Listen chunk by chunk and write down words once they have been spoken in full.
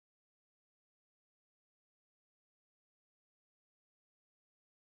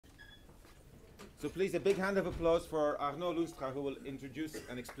So please, a big hand of applause for Arnaud Lustra, who will introduce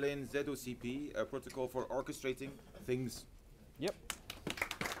and explain ZOCP, a protocol for orchestrating things. Yep.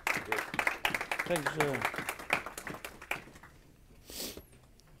 Thanks.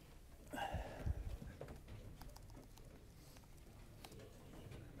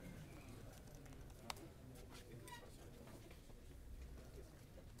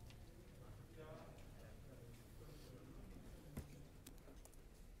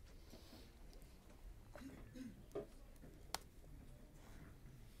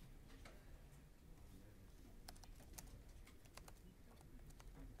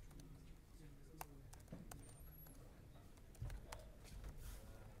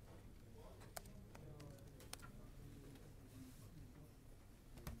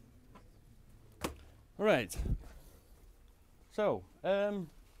 All right. So,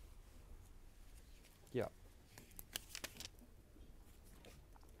 yeah.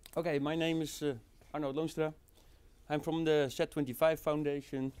 Okay, my name is Arnaud Lustra. I'm from the Z25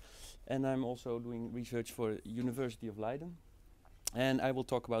 Foundation, and I'm also doing research for University of Leiden. And I will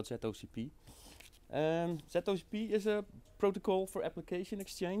talk about ZOCP. ZOCP is a protocol for application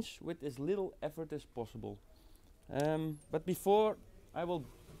exchange with as little effort as possible. But before I will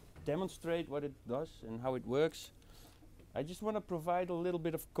demonstrate what it does and how it works, I just want to provide a little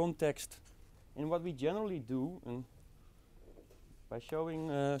bit of context in what we generally do, and by showing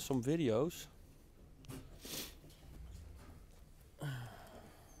some videos.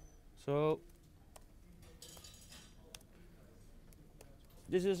 So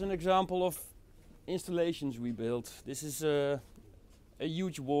this is an example of installations we built. This is a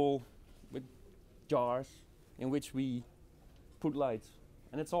huge wall with jars in which we put lights.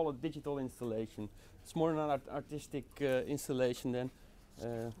 And it's all a digital installation. It's more an artistic installation than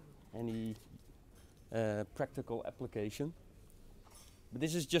any practical application. But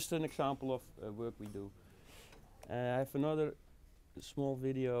this is just an example of work we do. I have another small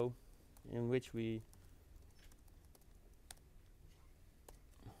video in which we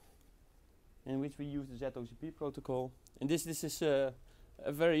use the ZOCP protocol. And this is a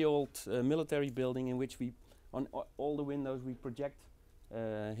very old military building in which we, on all the windows, we project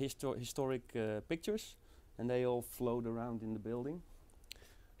historic pictures, and they all float around in the building.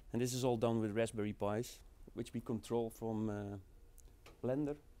 And this is all done with Raspberry Pis, which we control from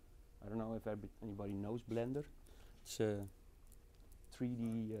Blender. I don't know if anybody knows Blender. It's a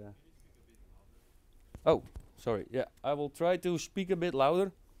 3D. Oh, sorry. Yeah, I will try to speak a bit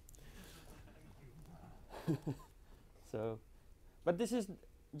louder. So, but this is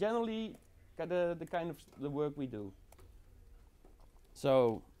generally the kind of the work we do.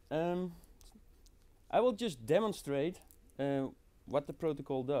 So, I will just demonstrate what the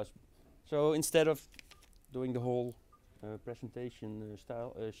protocol does. So instead of doing the whole presentation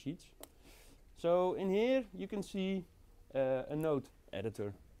style sheets. So in here you can see a node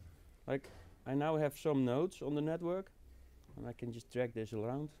editor. Like, I now have some nodes on the network, and I can just drag this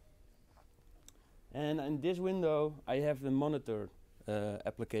around. And in this window I have the monitor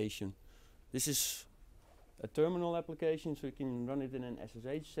application. This is a terminal application, so you can run it in an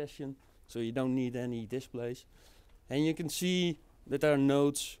SSH session, so you don't need any displays. And you can see that there are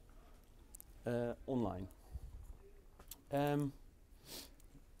nodes online.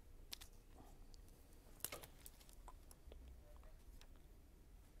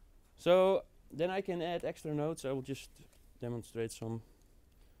 So then I can add extra nodes. I will just demonstrate some.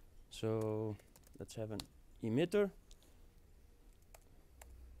 So let's have an emitter.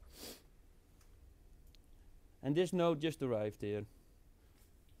 And this node just arrived here.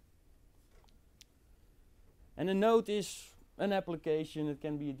 And a node is an application. It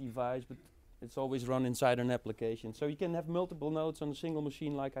can be a device, but it's always run inside an application. So you can have multiple nodes on a single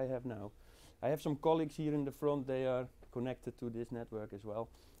machine like I have now. I have some colleagues here in the front. They are connected to this network as well.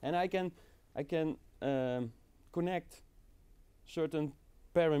 And I can connect certain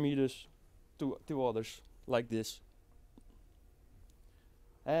parameters to others like this.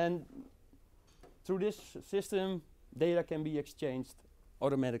 And through this system, data can be exchanged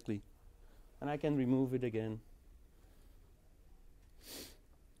automatically. And I can remove it again.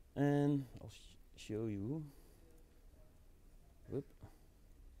 And I'll show you. Whoop.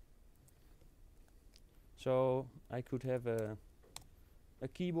 So I could have a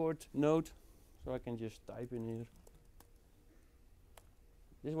keyboard node, so I can just type in here.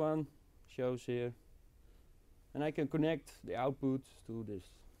 This one shows here. And I can connect the output to this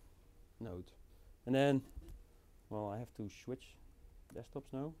node. And then, well, I have to switch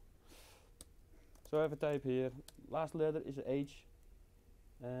desktops now. So I have a type here. Last letter is a H.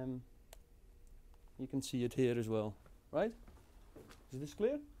 You can see it here as well, right? Is this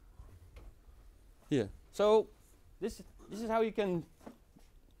clear? here. So this is how you can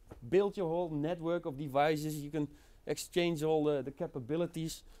build your whole network of devices. You can exchange all the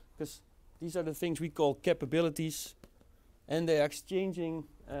capabilities, because these are the things we call capabilities, and they are exchanging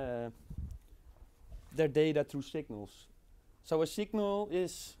their data through signals. So a signal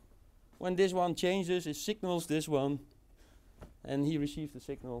is when this one changes, it signals this one, and he receives the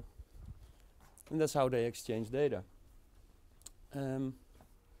signal, and that's how they exchange data.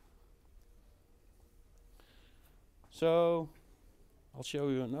 So I'll show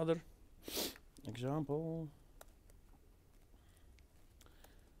you another example.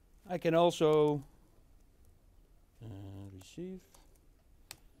 I can also receive.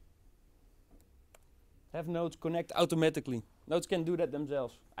 Have nodes connect automatically. Nodes can do that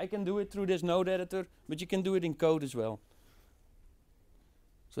themselves. I can do it through this node editor, but you can do it in code as well.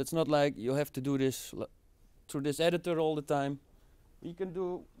 So it's not like you have to do this through this editor all the time. You can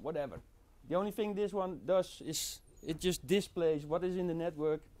do whatever. The only thing this one does is it just displays what is in the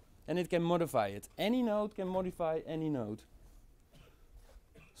network, and it can modify it. Any node can modify any node.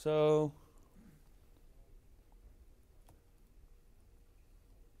 So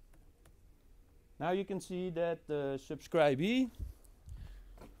now you can see that the subscribee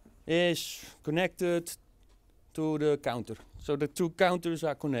is connected to the counter. So the two counters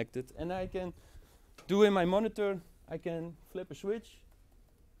are connected, and I can do in my monitor, I can flip a switch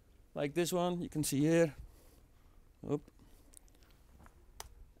like this one, you can see here. Oop.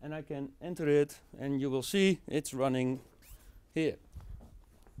 And I can enter it, and you will see it's running here.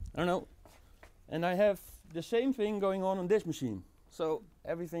 I don't know. And I have the same thing going on this machine. So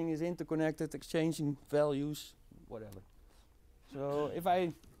everything is interconnected, exchanging values, whatever. So if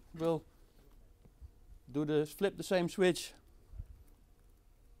I will flip the same switch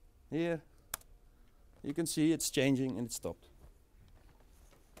here, you can see it's changing and it stopped.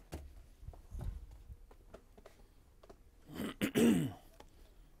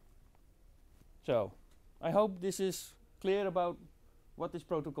 So I hope this is clear about what this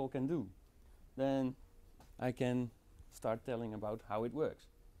protocol can do. Then I can start telling about how it works,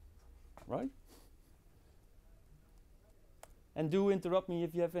 right? And do interrupt me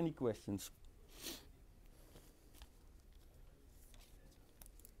if you have any questions.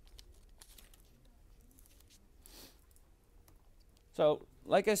 So,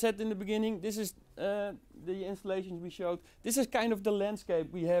 like I said in the beginning, this is the installations we showed. This is kind of the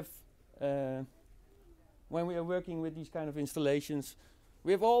landscape we have when we are working with these kind of installations.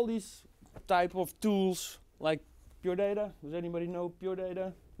 We have all these type of tools like Pure Data. Does anybody know Pure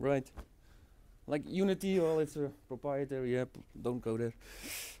Data? Right. Like Unity, well, it's a proprietary app. Don't go there.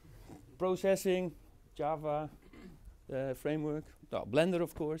 Processing, Java framework. Oh, Blender,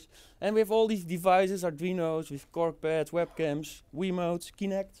 of course. And we have all these devices, Arduinos, with corkpads, webcams, Wiimotes,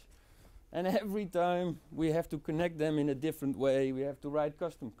 Kinect. And every time we have to connect them in a different way. We have to write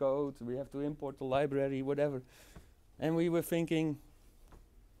custom code. We have to import the library, whatever. And we were thinking,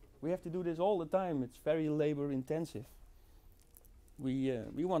 we have to do this all the time. It's very labor intensive. We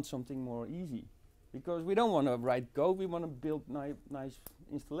want something more easy, because we don't want to write code. We want to build nice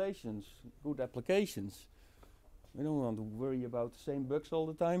installations, good applications. We don't want to worry about the same bugs all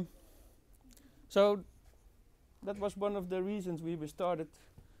the time. So that was one of the reasons we started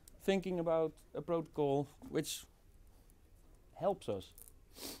thinking about a protocol which helps us.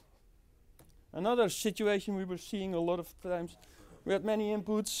 Another situation we were seeing a lot of times, we had many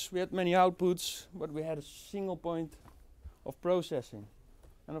inputs, we had many outputs, but we had a single point of processing.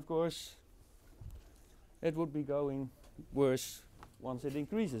 And of course, it would be going worse once it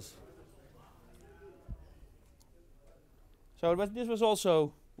increases. So this was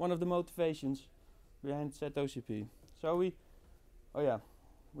also one of the motivations behind ZOCP. So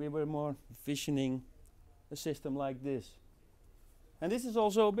we were more visioning a system like this. And this is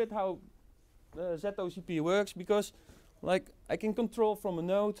also a bit how ZOCP works, because like I can control from a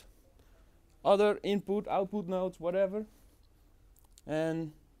node other input, output nodes, whatever.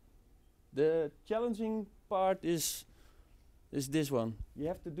 And the challenging part is this one. You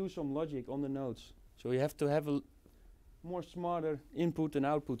have to do some logic on the nodes. So you have to have a more smarter input and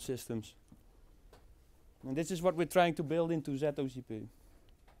output systems. And this is what we're trying to build into ZOCP.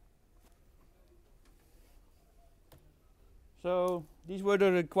 So these were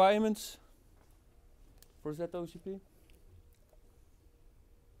the requirements for ZOCP.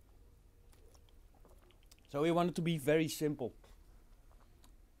 So we wanted to be very simple.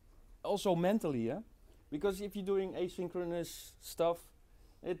 Also mentally, yeah? Because if you're doing asynchronous stuff,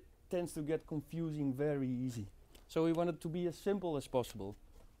 it tends to get confusing very easy. So we want it to be as simple as possible.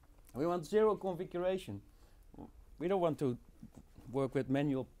 We want zero configuration. We don't want to work with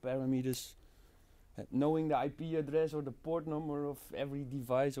manual parameters. knowing the IP address or the port number of every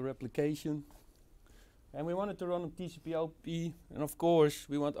device or application. And we want it to run on TCP/IP, and of course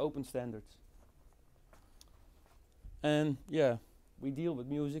we want open standards. And yeah, we deal with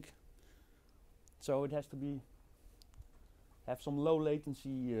music, so it has to have some low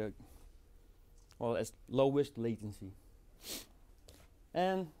latency, well, as lowest latency.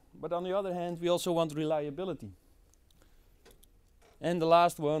 But on the other hand, we also want reliability. And the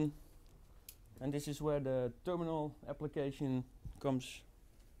last one, and this is where the terminal application comes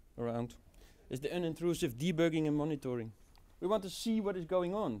around, is the unintrusive debugging and monitoring. We want to see what is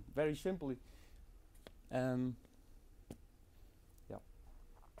going on, very simply. Yeah.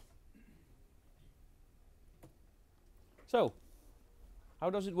 So, how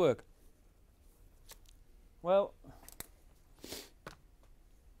does it work? Well,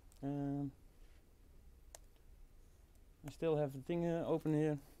 I still have the thing open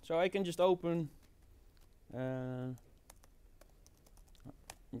here, so I can just open. I'm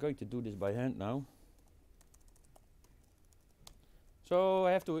going to do this by hand now. So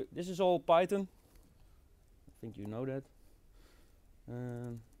I have to. This is all Python. I think you know that.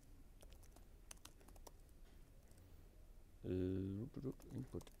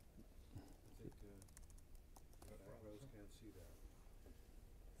 Input.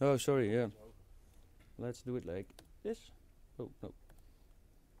 Oh, sorry. Yeah. Let's do it like this. Oh no.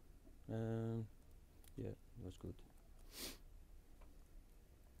 Yeah, that's good.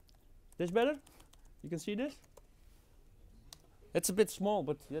 This better? You can see this? It's a bit small,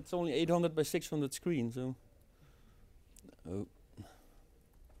 but it's only 800 by 600 screen, so. Oh.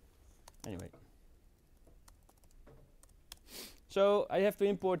 Anyway. So I have to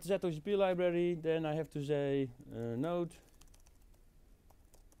import the ZOCP library, then I have to say node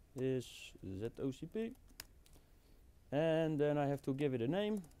is ZOCP, and then I have to give it a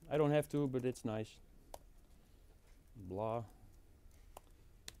name. I don't have to, but it's nice. Blah.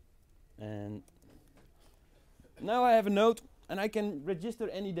 And now I have a node, and I can register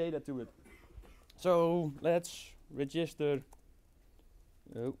any data to it. So let's register.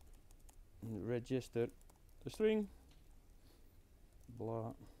 Register the string.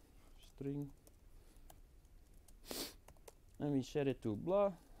 Blah string. And we set it to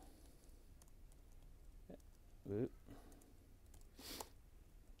blah.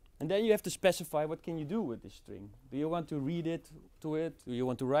 And then you have to specify what can you do with this string. Do you want to read it to it? Do you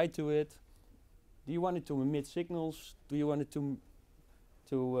want to write to it? Do you want it to emit signals? Do you want it to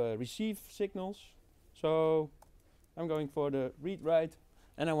receive signals? So I'm going for the read write,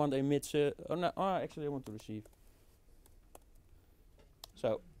 and I want emit. Actually I want to receive.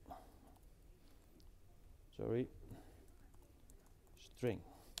 So sorry, string.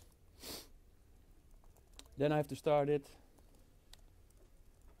 Then I have to start it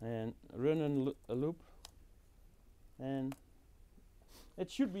and run a loop, and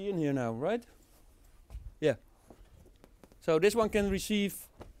it should be in here now, right? Yeah. So this one can receive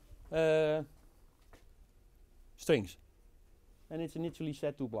strings, and it's initially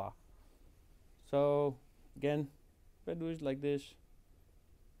set to blah. So again, if I do it like this,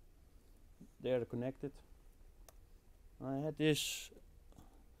 they are connected. I had this.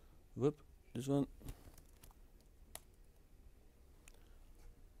 This one.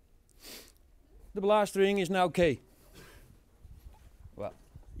 The blah string is now k. Well,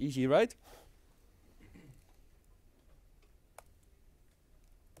 easy, right?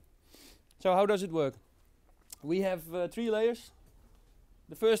 So how does it work? We have 3 layers.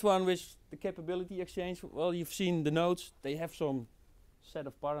 The first one with the capability exchange. Well, you've seen the nodes. They have some set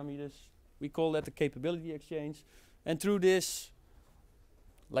of parameters. We call that the capability exchange. And through this,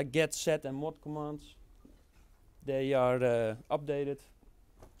 like get, set, and mod commands, they are updated,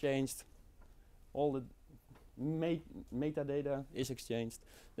 changed. All the metadata is exchanged.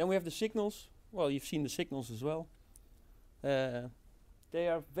 Then we have the signals. Well, you've seen the signals as well. They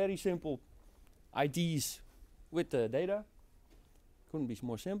are very simple IDs with the data. Couldn't be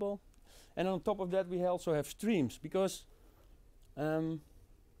more simple. And on top of that, we also have streams, because well,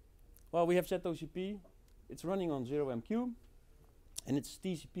 we have ZOCP. It's running on 0MQ, and it's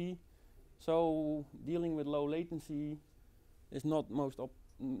TCP. So dealing with low latency is not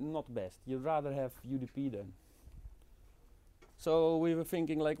not best. You'd rather have UDP then. So we were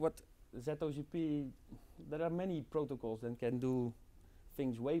thinking, like, what ZOCP, there are many protocols that can do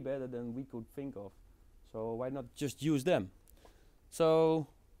things way better than we could think of. So why not just use them? So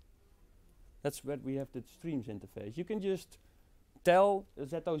that's where we have the streams interface. You can just tell a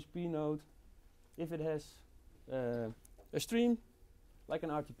ZOCP node if it has a stream, like an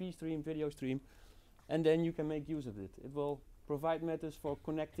RTP stream, video stream, and then you can make use of it. It will provide methods for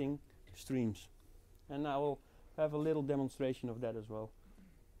connecting streams. and I will have a little demonstration of that as well.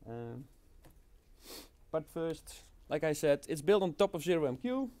 But first, like I said, it's built on top of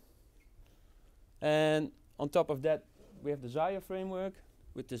 0MQ, and on top of that we have the Zaire framework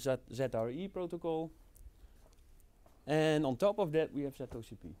with the ZRE protocol, and on top of that we have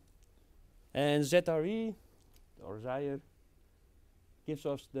ZOCP. And ZRE, or Zaire, gives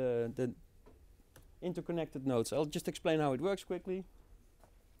us the interconnected nodes. I'll just explain how it works quickly.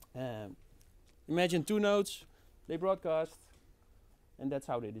 Imagine two nodes, they broadcast, and that's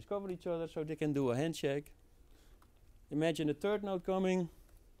how they discover each other, so they can do a handshake. Imagine a third node coming,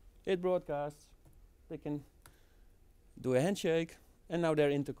 it broadcasts, they can do a handshake, and now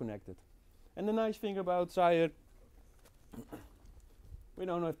they're interconnected. And the nice thing about Zaire, we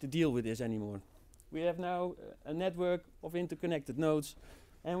don't have to deal with this anymore. We have now a network of interconnected nodes,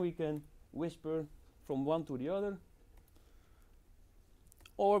 and we can whisper from one to the other,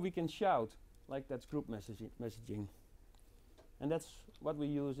 or we can shout, like that's group messaging. And that's what we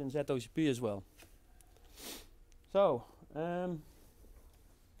use in ZOCP as well. So,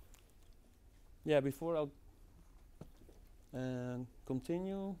 yeah, before I'll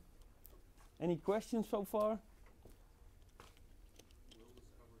continue, any questions so far? Will this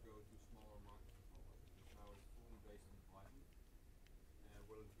ever go to smaller markets? Now it's fully based on Python.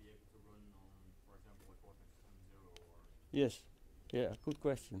 Will it be able to run on, for example, like Cortex M0 or? Yes, yeah, good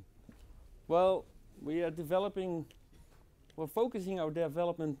question. Well, we are developing, we're focusing our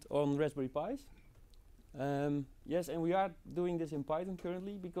development on Raspberry Pis. Yes, and we are doing this in Python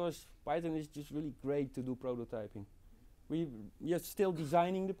currently because Python is just really great to do prototyping. We are still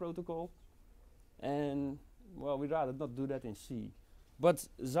designing the protocol, and well, we'd rather not do that in C. But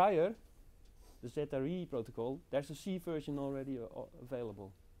Zaire, the ZRE protocol, there's a C version already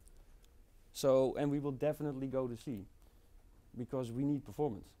available. So, and we will definitely go to C because we need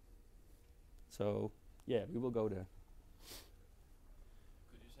performance. So, yeah, we will go there.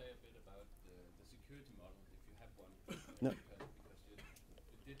 Could you say a bit about the security model, if you have one? No. Because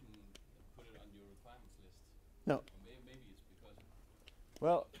you didn't put it on your requirements list. No. Or maybe it's because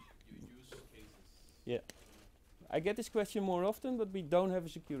Well, you use cases. yeah. I get this question more often, but we don't have a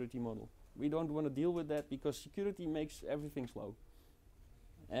security model. We don't want to deal with that because security makes everything slow.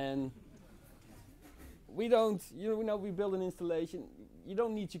 And we don't, you know, we build an installation. You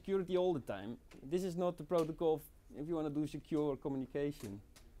don't need security all the time. This is not the protocol if you want to do secure communication.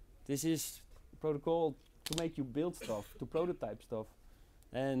 This is protocol to make you build stuff, to prototype stuff.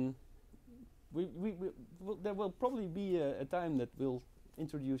 And there will probably be a time that we'll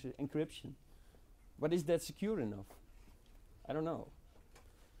introduce encryption. But is that secure enough? I don't know.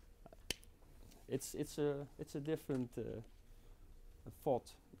 It's a different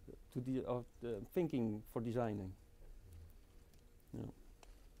thought to the thinking for designing. Yeah.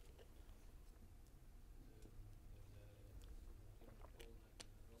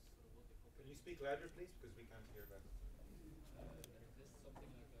 Can you speak louder, please, because we can't hear that. There exists something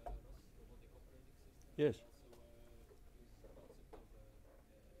like a ROS robotic operating system. Yes. Also use the concept of server,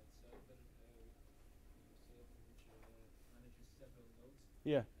 server which manages several nodes.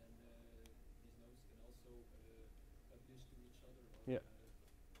 Yeah. And these nodes can also publish to each other or Yeah.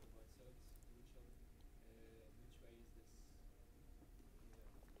 provide service to each other. Which way is this?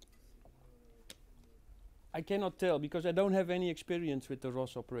 I cannot tell because I don't have any experience with the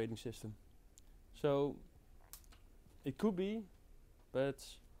ROS operating system. So it could be, but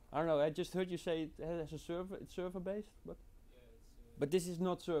I don't know. I just heard you say it has a server. It's server based, but but this is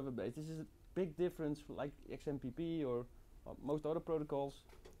not server based. This is a big difference, like XMPP or most other protocols.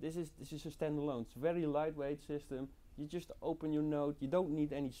 This is a standalone. It's a very lightweight system. You just open your node. You don't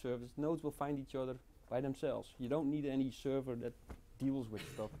need any service. Nodes will find each other by themselves. You don't need any server that deals with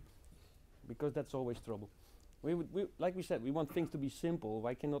stuff, because that's always trouble. Like we said, we want things to be simple.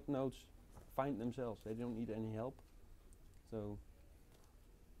 Why cannot nodes find themselves? They don't need any help. So.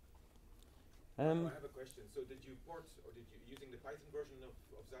 I have a question. So did you port, or did you using the Python version of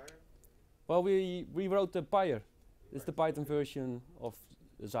Zaire? Well, we wrote the Pyre. It's the Right, Python okay. version of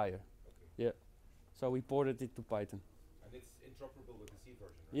Zaire. Okay. Yeah. So we ported it to Python. And it's interoperable with the C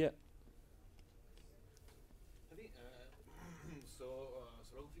version, right? Yeah. I think so.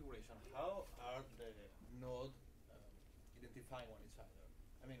 Slow configuration. How are the node identifying one each other?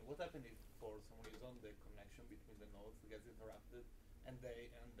 I mean, what happens if for some reason the connection between the nodes gets interrupted, and then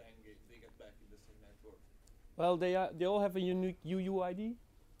they get back in the same network? Well, they all have a unique UUID.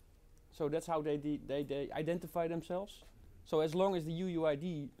 So that's how they identify themselves. So as long as the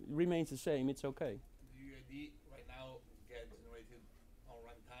UUID remains the same, it's okay. The UID right now gets generated on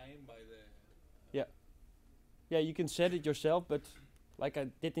runtime by the. Yeah. Yeah, you can set it yourself, but like I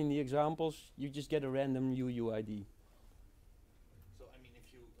did in the examples, you just get a random UUID. So I mean, if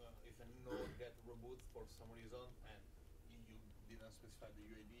a node get reboot for some reason and you didn't specify the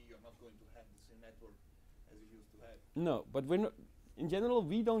UID, you're not going to have the same network as you used to have. No, but we're not, in general,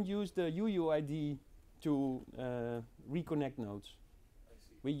 we don't use the UUID to reconnect nodes. I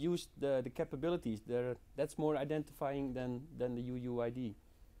see. We use the capabilities. That's more identifying than the UUID.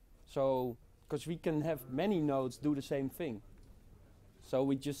 So, because we can have many nodes do the same thing. So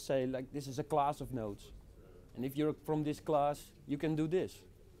we just say, like, this is a class of nodes. And if you're from this class, you can do this.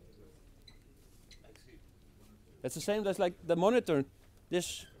 I see. That's the same as like the monitor.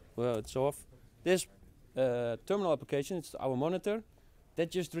 This, well, it's off. This terminal application, it's our monitor, that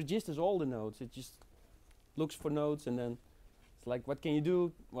just registers all the nodes. It just looks for nodes and then it's like, what can you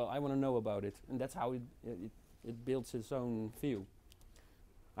do? Well, I want to know about it. And that's how it builds its own view.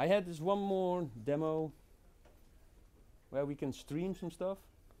 I had this one more demo where we can stream some stuff.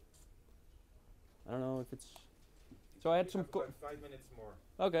 I don't know if it's... So I had We some... have about 5 minutes more.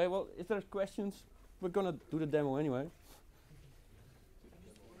 Okay, well, if there's questions, we're gonna do the demo anyway.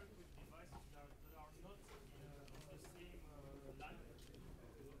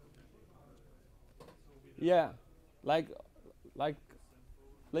 Yeah, like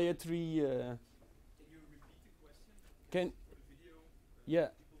layer 3. Can you repeat the question? Can For the video, yeah.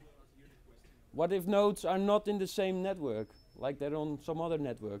 people will not hear the question. What if nodes are not in the same network, like they're on some other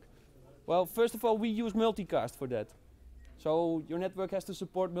network? Well, first of all, we use multicast for that. So your network has to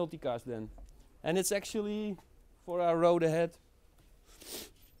support multicast then. And it's actually, for our road ahead,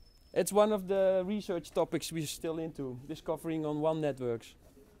 it's one of the research topics we're still into, discovering on one networks.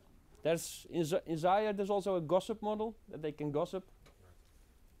 There's in Zaire, there's also a gossip model that they can gossip.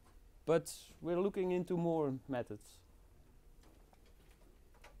 But we're looking into more methods.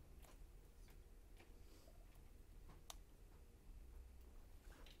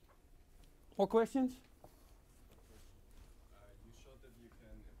 More questions? You showed that you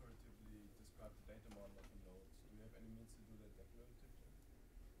can imperatively describe the data model of a node. Do you have any means to do that declaratively?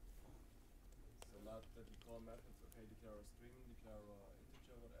 So not that you call methods, okay, declare a string, declare a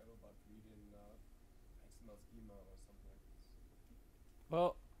integer, whatever, but read in XML schema or something like this.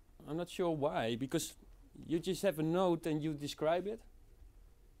 Well, I'm not sure why, because you just have a node and you describe it.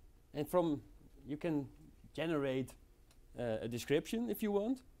 And from, you can generate a description if you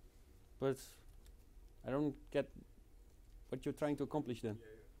want. But I don't get what you're trying to accomplish then.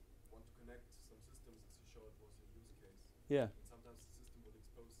 Yeah, you want to connect some systems, as you showed was your use case. Yeah. And sometimes the system would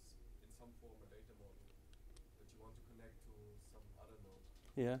expose in some form a data model that you want to connect to some other node.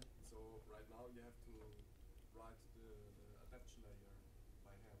 Yeah. So right now you have to write the adaptation layer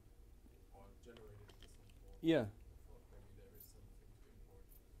by hand or generate it in some form. Yeah. Before maybe there is something to import.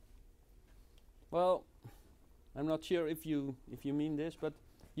 Well, I'm not sure if you mean this, but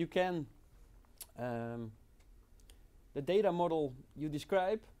you can the data model you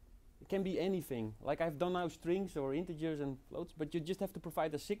describe, it can be anything. Like I've done now strings or integers and floats, but you just have to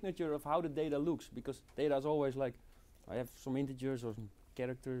provide a signature of how the data looks, because data is always like, I have some integers or some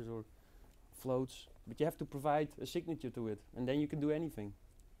characters or floats, but you have to provide a signature to it, and then you can do anything.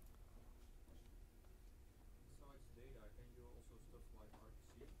 Besides data, can you also stuff like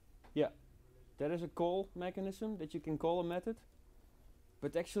RPC? Yeah, there is a call mechanism that you can call a method,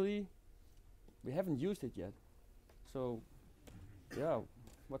 but actually we haven't used it yet. So yeah,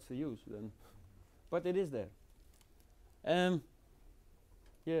 what's the use then? But it is there. Yeah.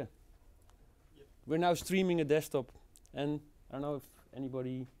 Yep. We're now streaming a desktop, and I don't know if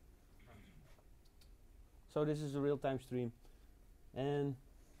anybody. So this is a real-time stream, and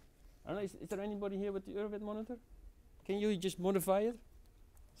I don't know. Is there anybody here with the Urwit monitor? Can you just modify it?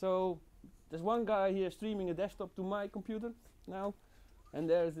 So there's one guy here streaming a desktop to my computer now, and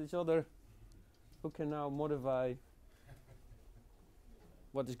there's this other who can now modify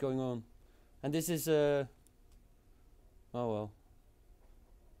what is going on. And this is oh well.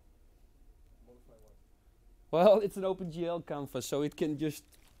 Modify what? Well, it's an OpenGL canvas, so it can just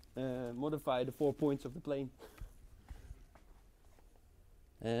modify the 4 points of the plane.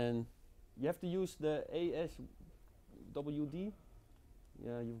 And you have to use the ASWD.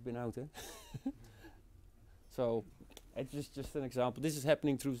 Yeah, you've been out, eh? So it's just an example. This is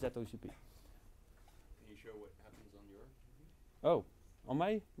happening through ZOCP. Can you show what happens on your? Oh, on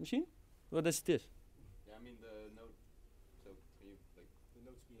my machine? What is this? Yeah, I mean the node. So can you like the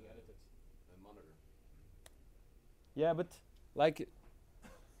nodes being edited, the monitor? Yeah, but like,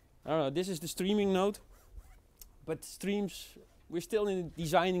 I don't know, this is the streaming node, but streams, we're still in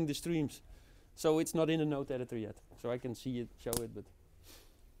designing the streams. So it's not in the node editor yet. So I can see it, show it, but.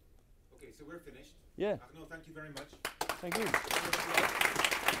 Okay, so we're finished. Yeah. Arnaud, thank you very much. Thank you.